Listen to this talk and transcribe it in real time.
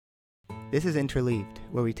This is Interleaved,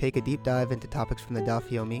 where we take a deep dive into topics from the Daf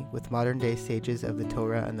Yomi with modern-day sages of the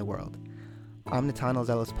Torah and the world. I'm Nathanael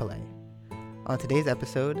Zealous Pillay. On today's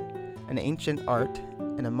episode, an ancient art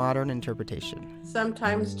and a modern interpretation.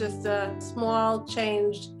 Sometimes just a small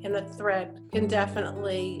change in a thread can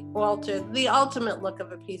definitely alter the ultimate look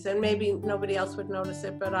of a piece, and maybe nobody else would notice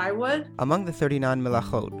it, but I would. Among the 39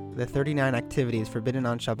 melachot, the 39 activities forbidden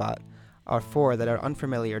on Shabbat, are 4 that are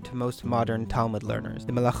unfamiliar to most modern Talmud learners.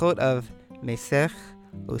 The melachot of Mesech,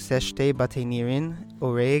 Oseh Batei Nirin,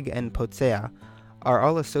 Oreg, and Potzea are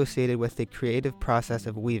all associated with the creative process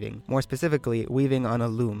of weaving, more specifically, weaving on a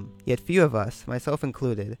loom. Yet few of us, myself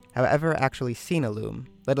included, have ever actually seen a loom,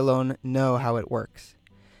 let alone know how it works.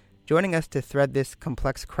 Joining us to thread this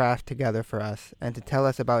complex craft together for us and to tell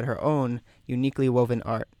us about her own uniquely woven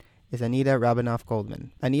art is Anita Rabinoff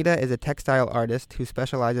Goldman. Anita is a textile artist who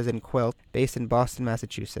specializes in quilt based in Boston,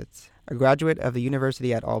 Massachusetts. A graduate of the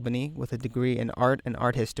University at Albany with a degree in art and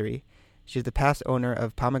art history, she is the past owner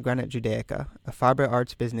of Pomegranate Judaica, a Faber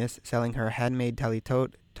Arts business selling her handmade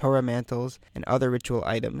talitot, Torah mantles, and other ritual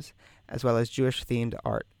items, as well as Jewish-themed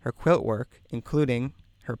art. Her quilt work, including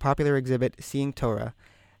her popular exhibit Seeing Torah,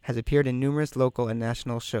 has appeared in numerous local and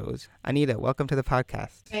national shows. Anita, welcome to the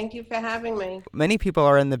podcast. Thank you for having me. Many people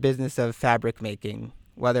are in the business of fabric making,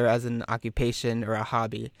 whether as an occupation or a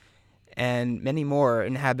hobby, and many more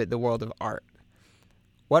inhabit the world of art.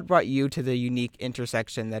 What brought you to the unique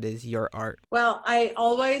intersection that is your art? Well, I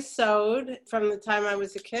always sewed from the time I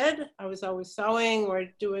was a kid. I was always sewing or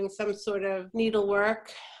doing some sort of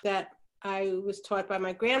needlework that I was taught by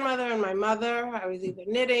my grandmother and my mother. I was either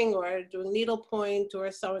knitting or doing needlepoint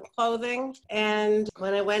or sewing clothing. And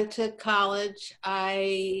when I went to college,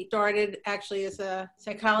 I started actually as a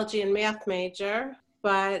psychology and math major,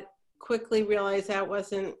 but quickly realized that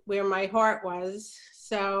wasn't where my heart was.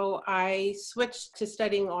 So I switched to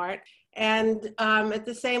studying art. And at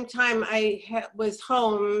the same time, I was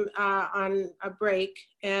home on a break,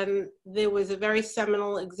 and there was a very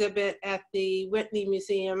seminal exhibit at the Whitney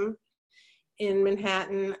Museum in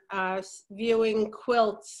Manhattan, viewing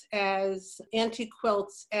quilts as, antique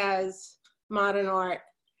quilts as modern art.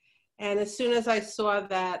 And as soon as I saw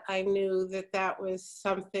that, I knew that that was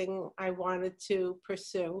something I wanted to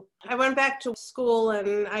pursue. I went back to school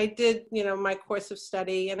and I did, my course of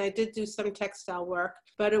study, and I did do some textile work.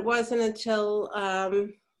 But it wasn't until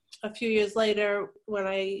a few years later, when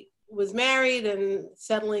I was married and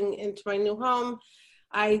settling into my new home,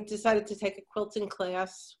 I decided to take a quilting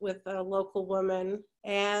class with a local woman.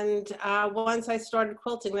 And once I started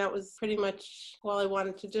quilting, that was pretty much all I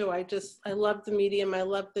wanted to do. I loved the medium. I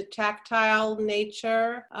loved the tactile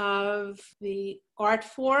nature of the art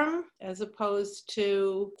form, as opposed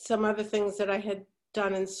to some other things that I had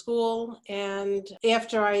done in school. And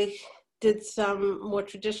after I did some more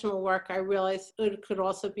traditional work, I realized it could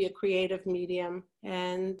also be a creative medium,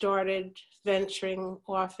 and started venturing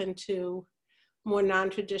off into more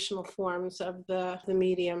non-traditional forms of the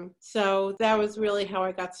medium. So that was really how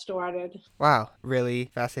I got started. Wow, really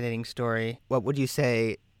fascinating story. What would you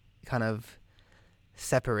say kind of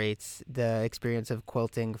separates the experience of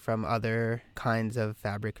quilting from other kinds of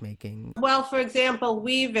fabric making? Well, for example,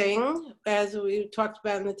 weaving, as we talked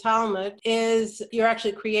about in the Talmud, is you're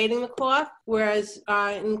actually creating the cloth, whereas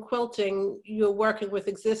in quilting, you're working with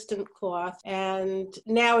existent cloth. And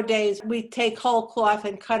nowadays, we take whole cloth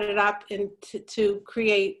and cut it up to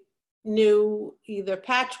create new either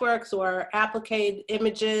patchworks or applique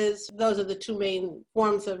images. Those are the two main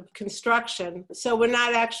forms of construction. So we're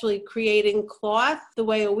not actually creating cloth the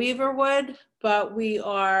way a weaver would, but we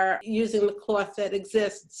are using the cloth that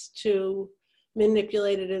exists to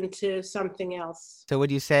manipulate it into something else. So would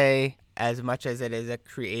you say, as much as it is a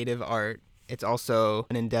creative art, it's also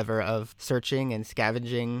an endeavor of searching and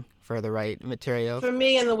scavenging for the right materials? For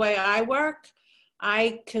me, and the way I work,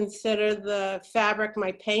 I consider the fabric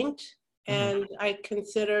my paint, and I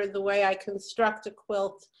consider the way I construct a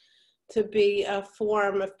quilt to be a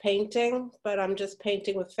form of painting, but I'm just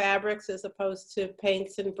painting with fabrics as opposed to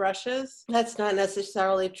paints and brushes. That's not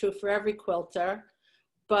necessarily true for every quilter,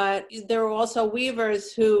 but there are also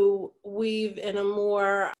weavers who weave in a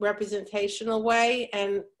more representational way,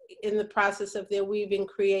 and in the process of their weaving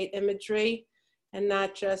create imagery and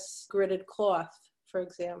not just gridded cloth, for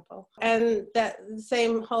example. And that the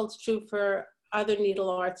same holds true for other needle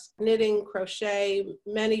arts, knitting, crochet.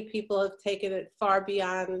 Many people have taken it far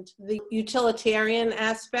beyond the utilitarian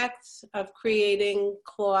aspects of creating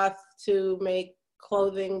cloth to make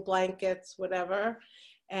clothing, blankets, whatever,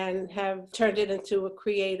 and have turned it into a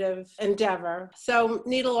creative endeavor. So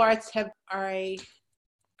needle arts are a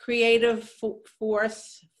creative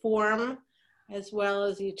form as well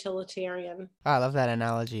as utilitarian. Oh, I love that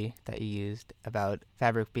analogy that you used about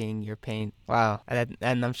fabric being your paint. Wow. And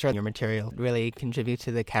I'm sure your material really contributes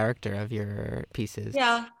to the character of your pieces.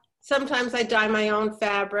 Yeah. Sometimes I dye my own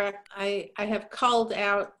fabric. I have culled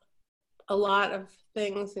out a lot of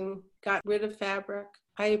things and got rid of fabric.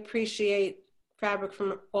 I appreciate fabric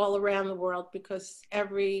from all around the world because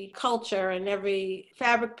every culture and every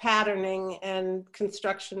fabric patterning and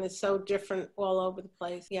construction is so different all over the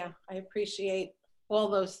place. Yeah, I appreciate all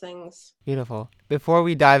those things. Beautiful. Before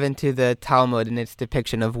we dive into the Talmud and its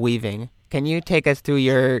depiction of weaving, can you take us through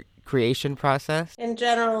your creation process? In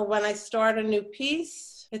general, when I start a new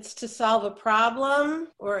piece, it's to solve a problem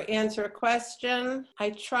or answer a question.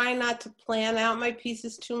 I try not to plan out my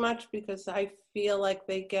pieces too much because I feel like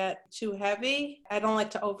they get too heavy. I don't like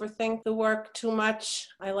to overthink the work too much.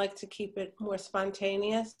 I like to keep it more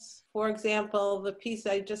spontaneous. For example, the piece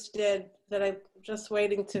I just did that I'm just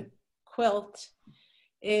waiting to quilt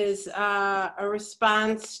is a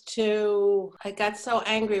response to, I got so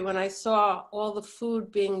angry when I saw all the food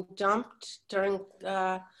being dumped during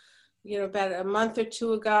about a month or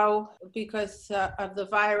two ago because of the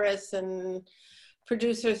virus, and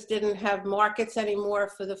producers didn't have markets anymore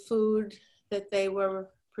for the food that they were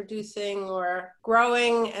producing or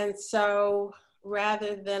growing. And so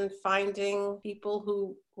rather than finding people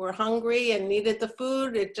who were hungry and needed the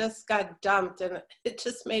food, it just got dumped, and it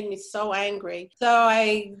just made me so angry. So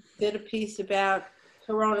I did a piece about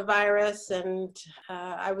coronavirus, and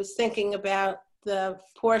I was thinking about the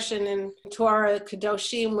portion in Torah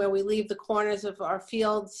Kedoshim where we leave the corners of our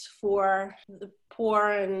fields for the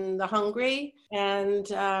poor and the hungry, and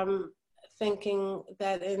thinking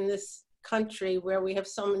that in this country where we have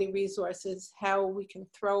so many resources, how we can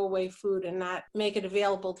throw away food and not make it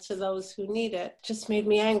available to those who need it. Just made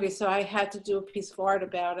me angry, so I had to do a piece of art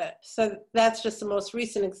about it. So that's just the most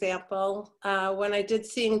recent example. When I did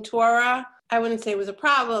Seeing Torah, I wouldn't say it was a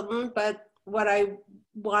problem, but what I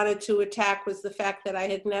wanted to attack was the fact that I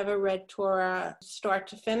had never read Torah start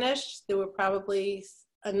to finish. There were probably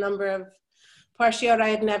a number of Parshiot I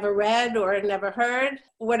had never read or had never heard.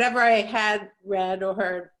 Whatever I had read or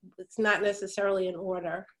heard, it's not necessarily in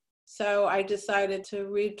order. So I decided to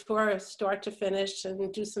read Torah start to finish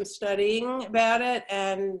and do some studying about it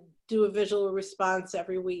and do a visual response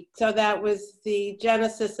every week. So that was the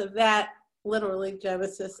genesis of that, literally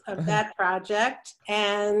genesis of that project.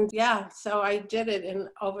 And yeah, so I did it in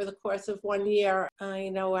over the course of 1 year. I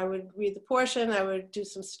would read the portion, I would do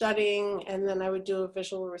some studying, and then I would do a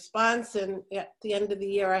visual response. And at the end of the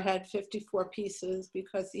year, I had 54 pieces,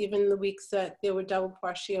 because even the weeks that there were double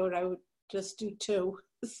parshiot, I would just do 2.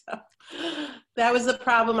 So that was the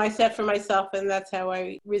problem I set for myself, and that's how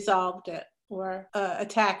I resolved it. Or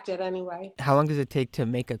attacked it anyway. How long does it take to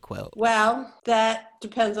make a quilt? Well, that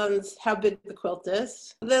depends on how big the quilt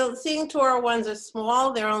is. The Seeing Torah ones are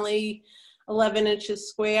small. They're only 11 inches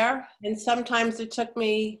square. And sometimes it took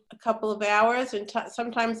me a couple of hours, and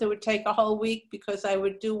sometimes it would take a whole week, because I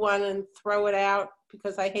would do one and throw it out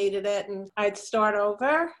because I hated it, and I'd start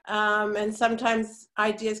over. And sometimes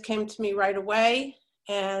ideas came to me right away,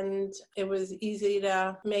 and it was easy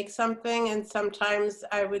to make something. And sometimes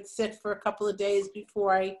I would sit for a couple of days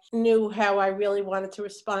before I knew how I really wanted to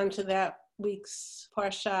respond to that week's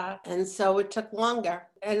parsha, and so it took longer.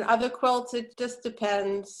 And other quilts, it just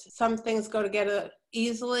depends. Some things go together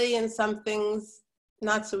easily and some things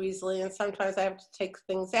not so easily, and sometimes I have to take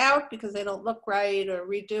things out because they don't look right, or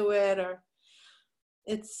redo it, or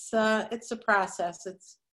it's a process.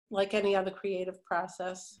 It's like any other creative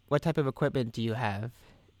process. What type of equipment do you have?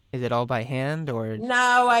 Is it all by hand, or?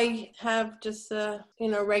 No, I have just a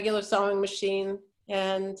regular sewing machine,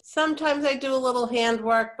 and sometimes I do a little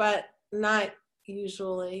handwork, but not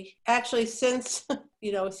usually. Actually, since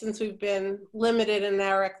we've been limited in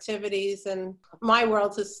our activities and my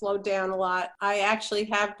world has slowed down a lot, I actually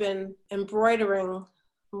have been embroidering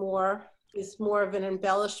more. It's more of an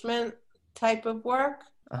embellishment type of work.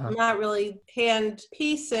 I'm not really hand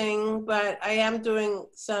piecing, but I am doing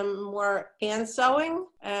some more hand sewing,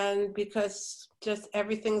 and because just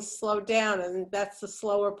everything's slowed down, and that's the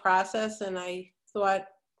slower process. And I thought,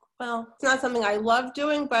 well, it's not something I love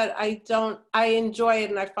doing, but I enjoy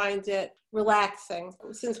it, and I find it relaxing.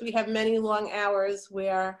 Since we have many long hours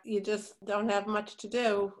where you just don't have much to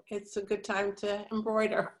do, it's a good time to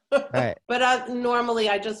embroider. Right. But normally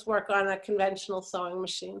I just work on a conventional sewing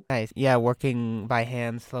machine. Nice. Yeah, working by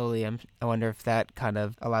hand slowly. I wonder if that kind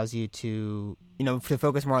of allows you to, to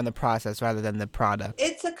focus more on the process rather than the product.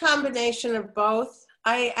 It's a combination of both.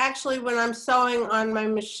 I actually, when I'm sewing on my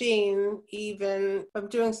machine, even if I'm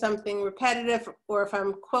doing something repetitive or if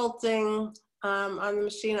I'm quilting, on the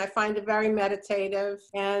machine. I find it very meditative,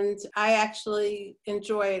 and I actually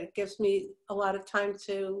enjoy it. It gives me a lot of time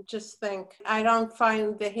to just think. I don't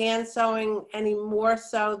find the hand sewing any more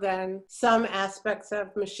so than some aspects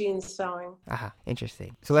of machine sewing.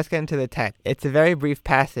 Interesting. So let's get into the text. It's a very brief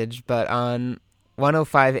passage, but on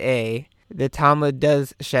 105a, the Talmud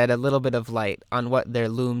does shed a little bit of light on what their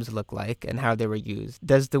looms look like and how they were used.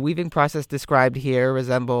 Does the weaving process described here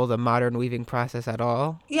resemble the modern weaving process at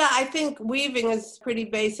all? Yeah, I think weaving is a pretty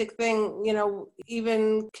basic thing.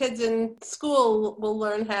 Even kids in school will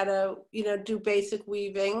learn how to, do basic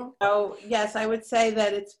weaving. So yes, I would say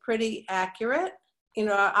that it's pretty accurate.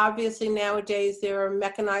 Obviously nowadays there are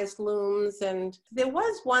mechanized looms, and there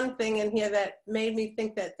was one thing in here that made me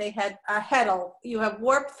think that they had a heddle. You have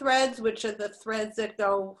warp threads, which are the threads that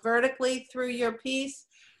go vertically through your piece,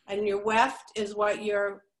 and your weft is what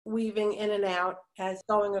you're weaving in and out as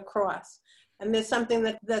going across. And there's something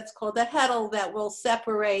that's called a heddle that will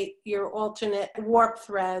separate your alternate warp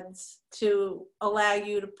threads to allow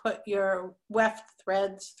you to put your weft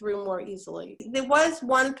threads through more easily. There was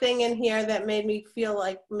one thing in here that made me feel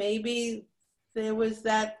like maybe there was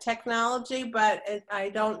that technology, but I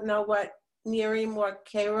don't know what Nirim or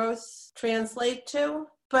Kairos translate to.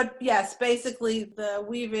 But yes, basically the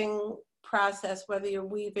weaving process, whether you're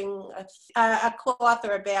weaving a cloth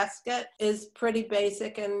or a basket, is pretty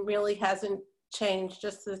basic and really hasn't changed.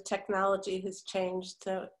 Just the technology has changed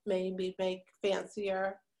to maybe make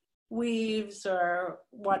fancier weaves or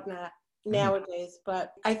whatnot nowadays.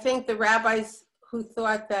 But I think the rabbis who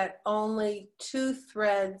thought that only 2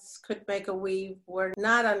 threads could make a weave were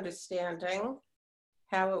not understanding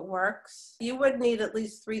how it works. You would need at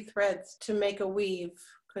least 3 threads to make a weave,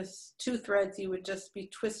 because 2 threads you would just be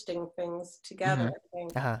twisting things together. I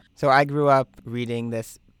think. So I grew up reading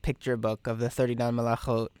this picture book of the 39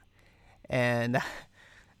 Melachot, and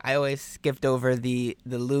I always skipped over the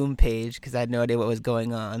loom page because I had no idea what was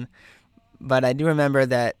going on. But I do remember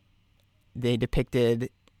that they depicted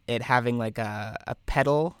it having like a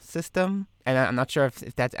pedal system, and I'm not sure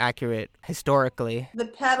if that's accurate historically. The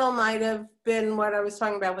pedal might have been what I was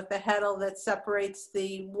talking about with the heddle that separates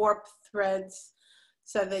the warp threads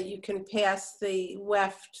so that you can pass the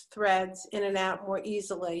weft threads in and out more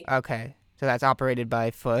easily. Okay. So that's operated by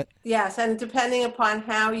foot? Yes, and depending upon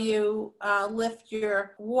how you lift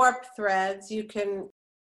your warp threads, you can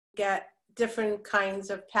get different kinds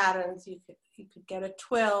of patterns. You could get a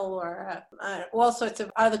twill or all sorts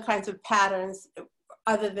of other kinds of patterns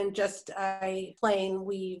other than just a plain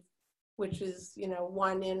weave, which is,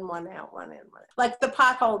 one in, one out, one in, one out. Like the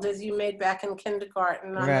pot holders you made back in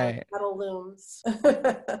kindergarten on the metal looms.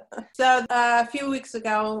 So a few weeks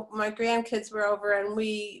ago, my grandkids were over and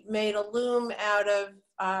we made a loom out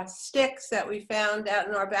of sticks that we found out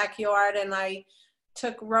in our backyard, and I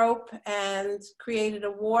took rope and created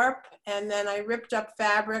a warp, and then I ripped up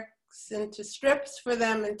fabrics into strips for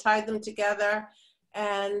them and tied them together,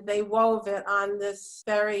 and they wove it on this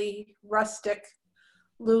very rustic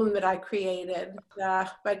loom that I created.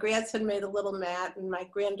 My grandson made a little mat, and my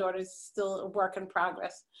granddaughter's still a work in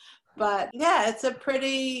progress. But yeah, it's a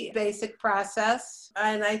pretty basic process.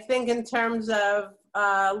 And I think in terms of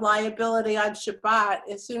liability on Shabbat,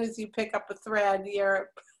 as soon as you pick up a thread,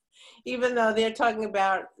 even though they're talking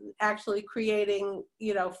about actually creating,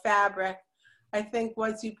 fabric, I think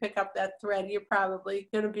once you pick up that thread, you're probably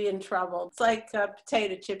going to be in trouble. It's like a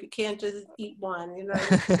potato chip. You can't just eat one. You're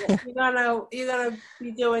gonna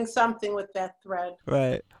be doing something with that thread.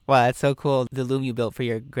 Right. Wow, that's so cool. The loom you built for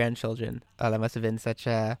your grandchildren. That must have been such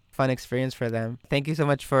a fun experience for them. Thank you so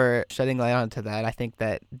much for shedding light onto that. I think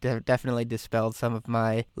that definitely dispelled some of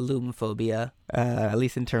my loom phobia, at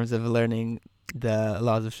least in terms of learning the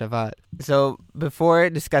laws of Shabbat. So before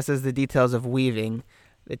it discusses the details of weaving,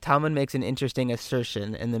 the Talmud makes an interesting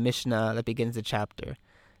assertion in the Mishnah that begins the chapter.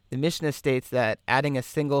 The Mishnah states that adding a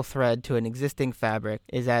single thread to an existing fabric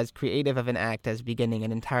is as creative of an act as beginning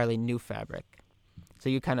an entirely new fabric. So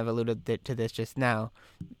you kind of alluded to this just now.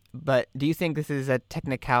 But do you think this is a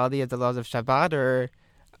technicality of the laws of Shabbat or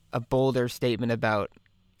a bolder statement about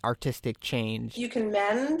artistic change? You can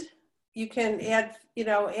mend. You can add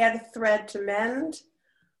a thread to mend,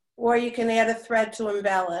 or you can add a thread to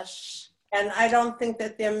embellish. And I don't think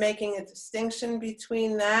that they're making a distinction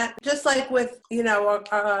between that. Just like with,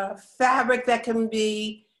 a fabric that can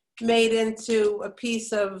be made into a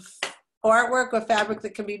piece of artwork or fabric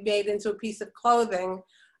that can be made into a piece of clothing,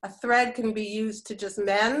 a thread can be used to just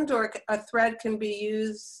mend, or a thread can be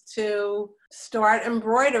used to start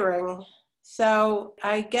embroidering. So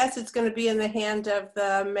I guess it's going to be in the hand of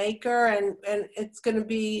the maker, and it's going to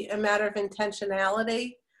be a matter of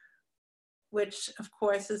intentionality. which of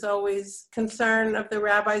course is always concern of the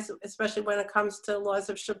rabbis, especially when it comes to laws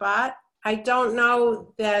of Shabbat. I don't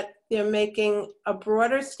know that they're making a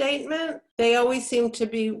broader statement. They always seem to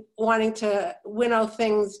be wanting to winnow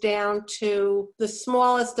things down to the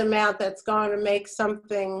smallest amount that's going to make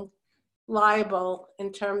something liable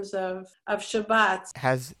in terms of Shabbat.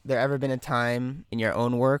 Has there ever been a time in your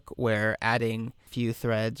own work where adding a few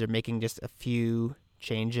threads or making just a few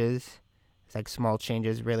changes, like small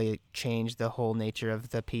changes, really change the whole nature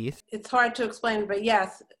of the piece? It's hard to explain, but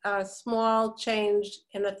yes, a small change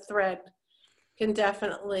in a thread can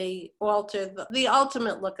definitely alter the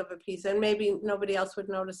ultimate look of a piece. And maybe nobody else would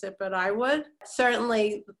notice it, but I would.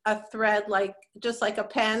 Certainly a thread, just like a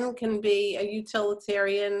pen, can be a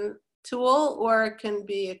utilitarian tool, or it can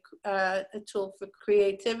be a tool for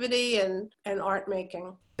creativity and art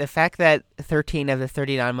making. The fact that 13 of the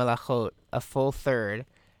 39 melachot, a full third,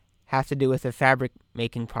 have to do with the fabric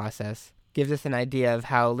making process gives us an idea of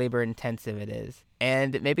how labor intensive it is.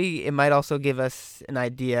 And maybe it might also give us an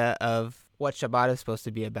idea of what Shabbat is supposed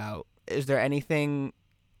to be about. Is there anything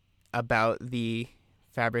about the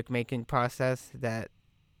fabric making process that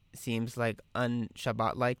seems like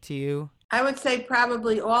un-Shabbat-like to you? I would say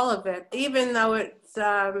probably all of it. Even though it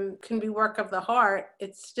can be work of the heart,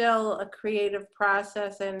 it's still a creative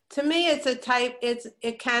process. And to me,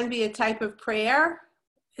 it can be a type of prayer,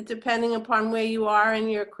 depending upon where you are in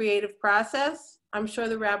your creative process. I'm sure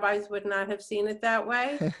the rabbis would not have seen it that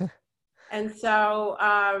way. And so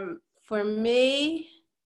for me,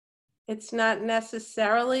 it's not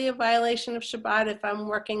necessarily a violation of Shabbat if I'm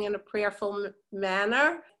working in a prayerful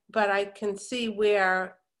manner, but I can see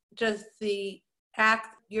where just the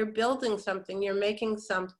act, you're building something, you're making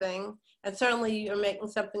something, and certainly you're making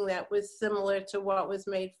something that was similar to what was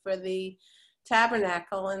made for the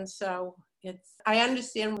tabernacle. And so I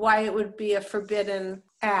understand why it would be a forbidden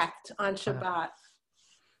act on Shabbat.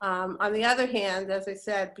 On the other hand, as I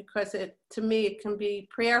said, because to me it can be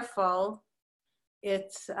prayerful,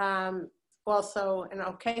 it's also an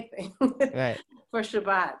okay thing Right. for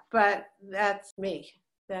Shabbat. But that's me.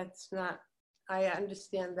 That's not. I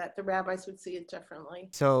understand that the rabbis would see it differently.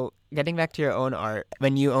 So getting back to your own art,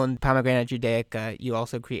 when you owned Pomegranate Judaica, you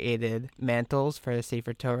also created mantles for the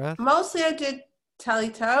Sefer Torah? Mostly I did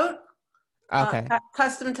talitot, Okay.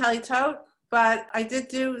 custom talitot, but I did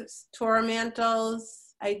do Torah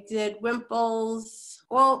mantles. I did wimples.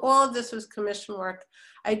 All of this was commission work.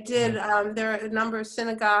 I did, there are a number of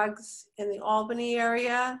synagogues in the Albany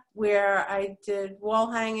area where I did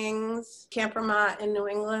wall hangings. Camp Ramah in New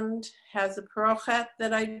England has a parochet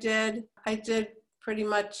that I did. I did pretty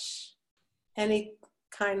much any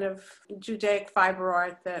kind of Judaic fiber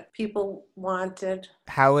art that people wanted.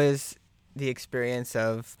 How is the experience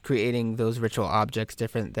of creating those ritual objects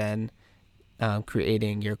different than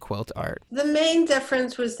creating your quilt art? The main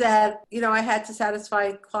difference was that, I had to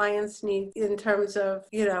satisfy clients' needs in terms of,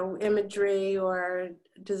 imagery or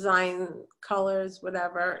design, colors,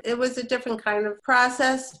 whatever. It was a different kind of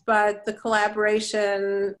process, but the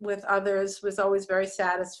collaboration with others was always very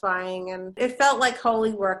satisfying, and it felt like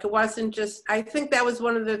holy work. It wasn't just, I think that was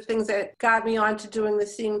one of the things that got me onto doing the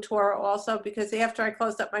Seeing Torah also, because after I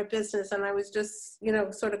closed up my business and I was just,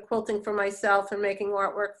 sort of quilting for myself and making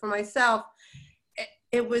artwork for myself,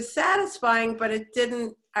 it was satisfying, but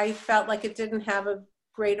I felt like it didn't have a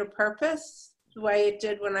greater purpose the way it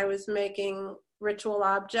did when I was making ritual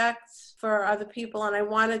objects for other people. And I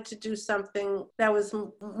wanted to do something that was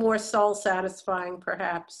more soul satisfying,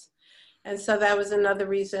 perhaps. And so that was another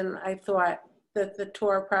reason I thought that the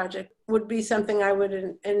Torah project would be something I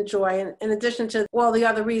would enjoy. And in addition to all the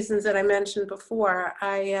other reasons that I mentioned before,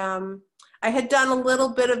 I had done a little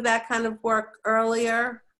bit of that kind of work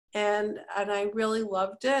earlier, and I really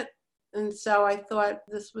loved it. And so I thought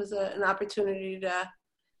this was an opportunity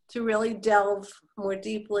to really delve more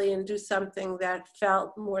deeply and do something that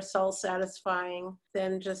felt more soul satisfying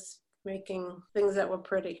than just making things that were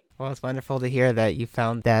pretty. Well, it's wonderful to hear that you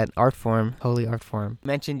found that art form, holy art form. You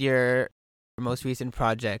mentioned your most recent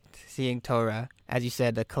project, Seeing Torah. As you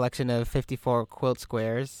said, a collection of 54 quilt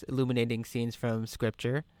squares illuminating scenes from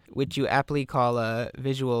scripture, which you aptly call a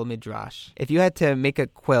visual midrash. If you had to make a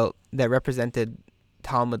quilt that represented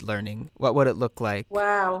Talmud learning, what would it look like?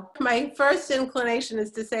 Wow. My first inclination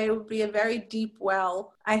is to say it would be a very deep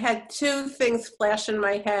well. I had two things flash in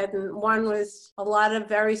my head, and one was a lot of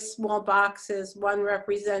very small boxes, one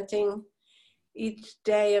representing each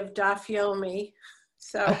day of Daf Yomi.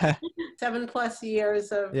 So 7+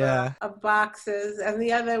 years of boxes, and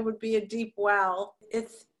the other would be a deep well.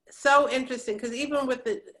 It's so interesting because even with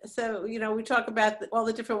we talk about all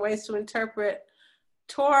the different ways to interpret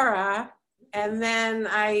Torah. And then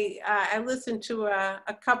I listen to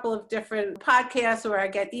a couple of different podcasts where I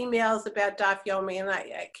get emails about Daf Yomi, and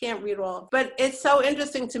I can't read all. But it's so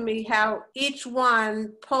interesting to me how each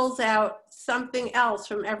one pulls out something else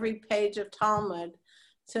from every page of Talmud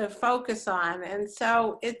to focus on, and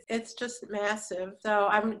so it's just massive. So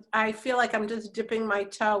I feel like I'm just dipping my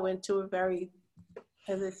toe into a very,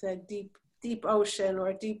 as I said, deep ocean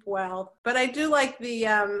or deep well. But I do like the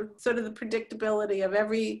sort of the predictability of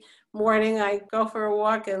every morning I go for a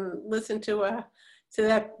walk and listen to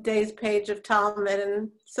that day's page of Talmud, and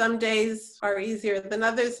some days are easier than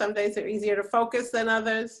others. Some days are easier to focus than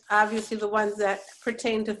others. Obviously, the ones that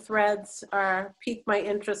pertain to threads pique my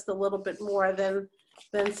interest a little bit more than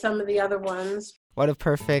some of the other ones. What a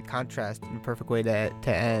perfect contrast and a perfect way to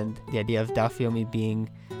end the idea of Daf Yomi being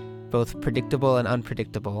both predictable and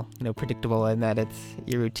unpredictable. Predictable in that it's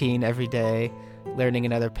your routine every day, learning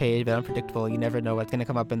another page, but unpredictable. You never know what's going to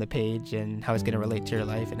come up in the page and how it's going to relate to your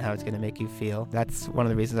life and how it's going to make you feel. That's one of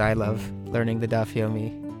the reasons I love learning the Daf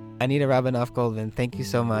Yomi. Anita Rabinoff-Goldman, thank you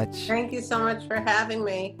so much. Thank you so much for having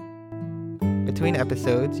me. Between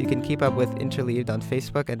episodes, you can keep up with Interleaved on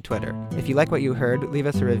Facebook and Twitter. If you like what you heard, leave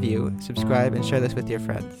us a review, subscribe, and share this with your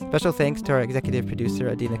friends. Special thanks to our executive producer,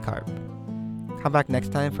 Adina Karp. Come back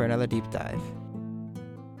next time for another deep dive.